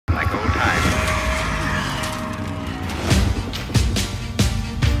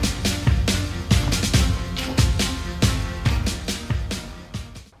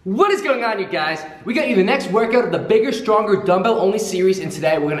What is going on, you guys? We got you the next workout of the bigger, stronger, dumbbell only series, and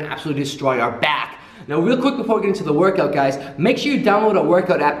today we're gonna absolutely destroy our back. Now, real quick before we get into the workout, guys, make sure you download our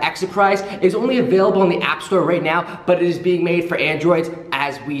workout app, Exercise. It's only available in the App Store right now, but it is being made for Androids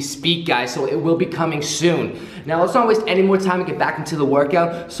as we speak, guys, so it will be coming soon. Now, let's not waste any more time and get back into the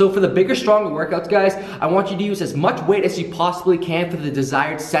workout. So for the bigger, stronger workouts, guys, I want you to use as much weight as you possibly can for the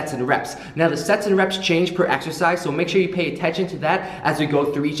desired sets and reps. Now, the sets and reps change per exercise, so make sure you pay attention to that as we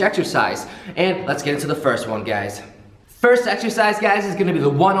go through each exercise. And let's get into the first one, guys. First exercise, guys, is gonna be the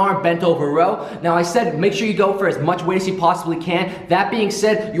one arm bent over row. Now, I said make sure you go for as much weight as you possibly can. That being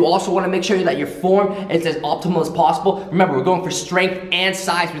said, you also wanna make sure that your form is as optimal as possible. Remember, we're going for strength and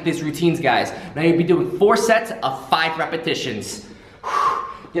size with these routines, guys. Now, you'll be doing 4 sets of 5 repetitions.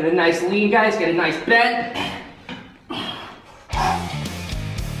 Get a nice lean, guys, get a nice bend.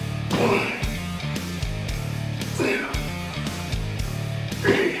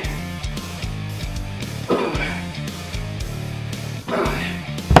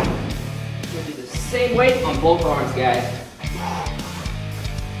 Same weight on both arms, guys.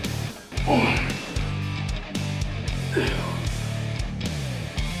 1, 2,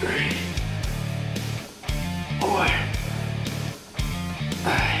 3, 4,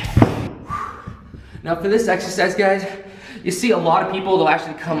 5. Now for this exercise, guys, you see a lot of people, they'll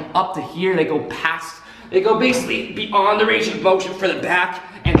actually come up to here, they go basically beyond the range of motion for the back,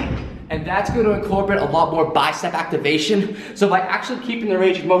 and that's going to incorporate a lot more bicep activation. So by actually keeping the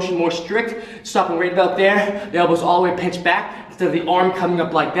range of motion more strict, stopping right about there, the elbows all the way pinched back, instead of the arm coming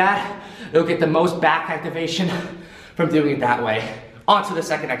up like that, it'll get the most back activation from doing it that way. On to the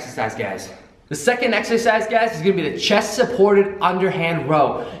second exercise, guys. The second exercise, guys, is going to be the chest supported underhand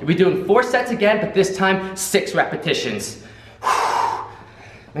row. You'll be doing 4 sets again, but this time 6 repetitions.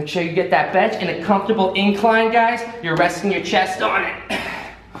 Make sure you get that bench in a comfortable incline, guys. You're resting your chest on it.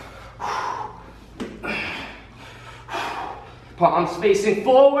 Palms facing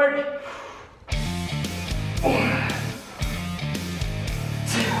forward. 1,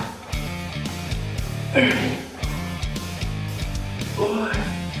 2, 3, 4,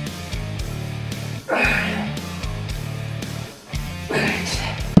 5, 6.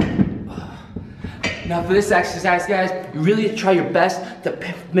 Now for this exercise, guys, you really try your best to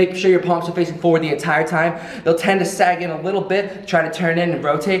make sure your palms are facing forward the entire time. They'll tend to sag in a little bit, try to turn in and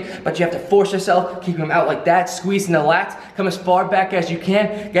rotate, but you have to force yourself, keep them out like that, squeeze in the lats, come as far back as you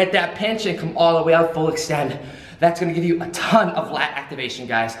can, get that pinch and come all the way out full extend. That's gonna give you a ton of lat activation,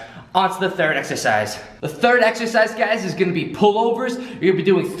 guys. On to the third exercise. The third exercise, guys, is gonna be pullovers. You're gonna be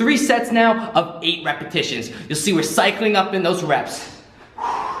doing 3 sets now of 8 repetitions. You'll see we're cycling up in those reps.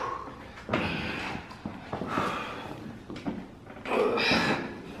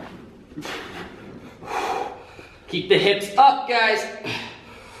 Keep the hips up, guys.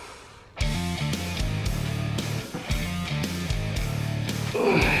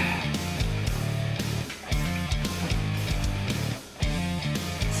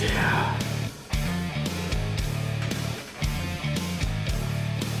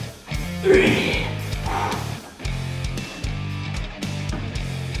 Three.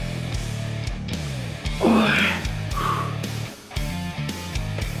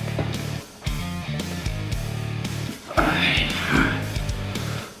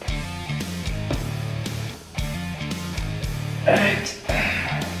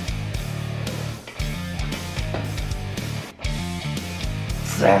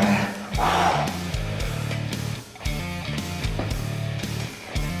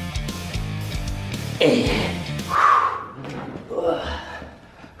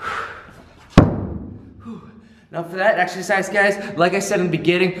 Now for that exercise, guys, like I said in the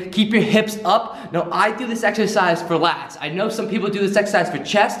beginning, keep your hips up. Now I do this exercise for lats. I know some people do this exercise for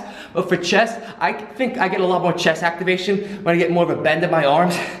chest, but for chest, I think I get a lot more chest activation when I get more of a bend in my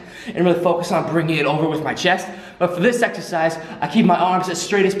arms and really focus on bringing it over with my chest. But for this exercise, I keep my arms as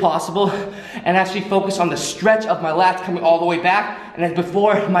straight as possible and actually focus on the stretch of my lats coming all the way back. And then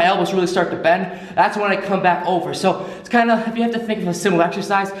before my elbows really start to bend, that's when I come back over. So it's kind of, if you have to think of a similar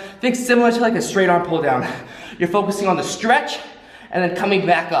exercise, think similar to like a straight arm pull down. You're focusing on the stretch and then coming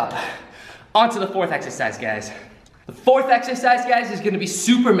back up. On to the fourth exercise, guys. The fourth exercise, guys, is gonna be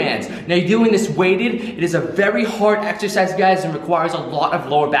Superman's. Now you're doing this weighted. It is a very hard exercise, guys, and requires a lot of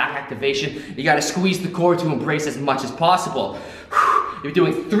lower back activation. You gotta squeeze the core to embrace as much as possible. You're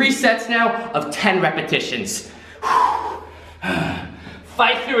doing 3 sets now of 10 repetitions.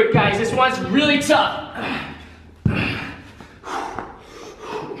 Fight through it, guys. This one's really tough.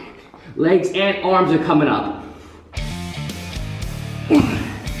 Legs and arms are coming up.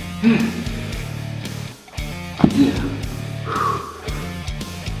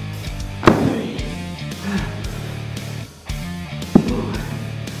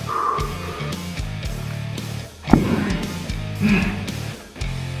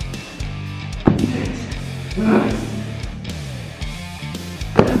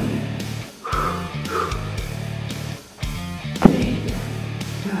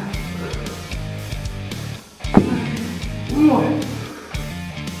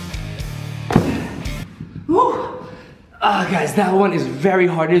 Guys, that one is very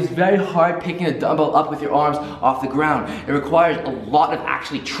hard. It is very hard picking a dumbbell up with your arms off the ground. It requires a lot of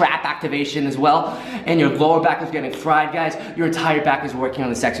actually trap activation as well, and your lower back is getting fried, guys. Your entire back is working on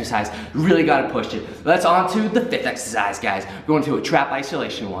this exercise. You really gotta push it. Let's on to the fifth exercise, guys. We're going to a trap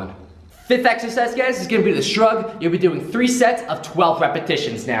isolation one. Fifth exercise, guys, is gonna be the shrug. You'll be doing 3 sets of 12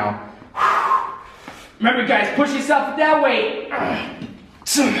 repetitions now. Remember, guys, push yourself with that weight.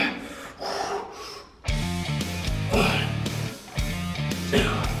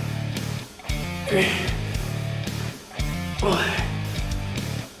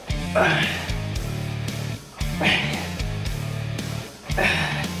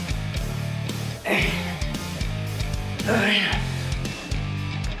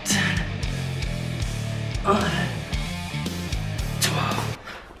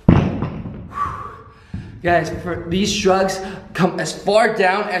 Guys, for these shrugs, come as far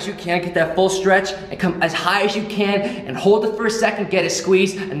down as you can, get that full stretch, and come as high as you can, and hold it for a second, get a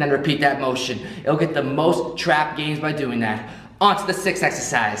squeeze, and then repeat that motion. It'll get the most trap gains by doing that. On to the sixth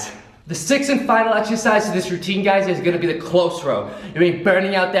exercise. The sixth and final exercise of this routine, guys, is gonna be the close row. You're gonna be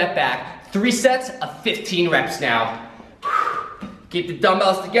burning out that back. 3 sets of 15 reps now. Keep the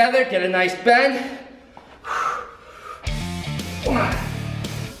dumbbells together, get a nice bend. 1,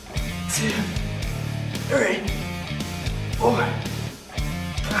 2, 3, 4,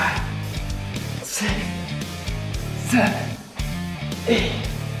 5, 6, 7, 8,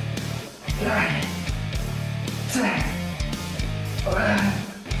 9, 10, 11,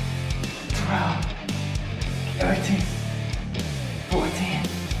 12, 13, 14,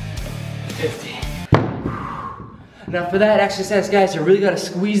 15. Now for that exercise, guys, you really gotta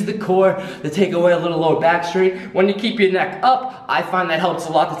squeeze the core to take away a little lower back strain. When you keep your neck up, I find that helps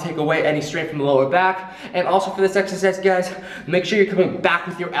a lot to take away any strain from the lower back. And also for this exercise, guys, make sure you're coming back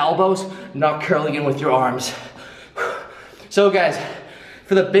with your elbows, not curling in with your arms. So guys,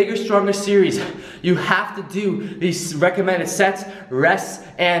 for the bigger, stronger series, you have to do these recommended sets, rests,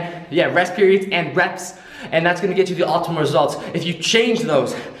 and rest periods and reps, and that's gonna get you the optimal results. If you change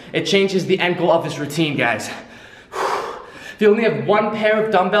those, it changes the end goal of this routine, guys. If you only have 1 pair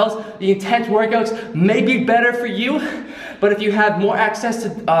of dumbbells, the intense workouts may be better for you, but if you have more access to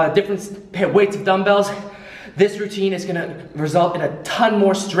different weights of dumbbells, this routine is gonna result in a ton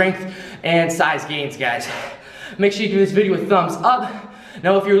more strength and size gains, guys. Make sure you give this video a thumbs up.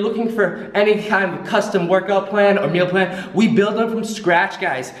 Now, if you're looking for any kind of custom workout plan or meal plan, we build them from scratch,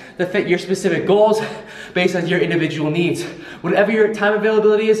 guys, to fit your specific goals based on your individual needs. Whatever your time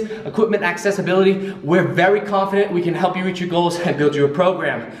availability is, equipment accessibility, we're very confident we can help you reach your goals and build you a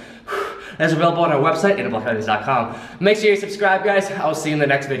program. That's available on our website, anabolic.com. Make sure you subscribe, guys. I'll see you in the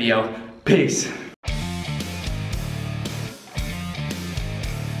next video. Peace.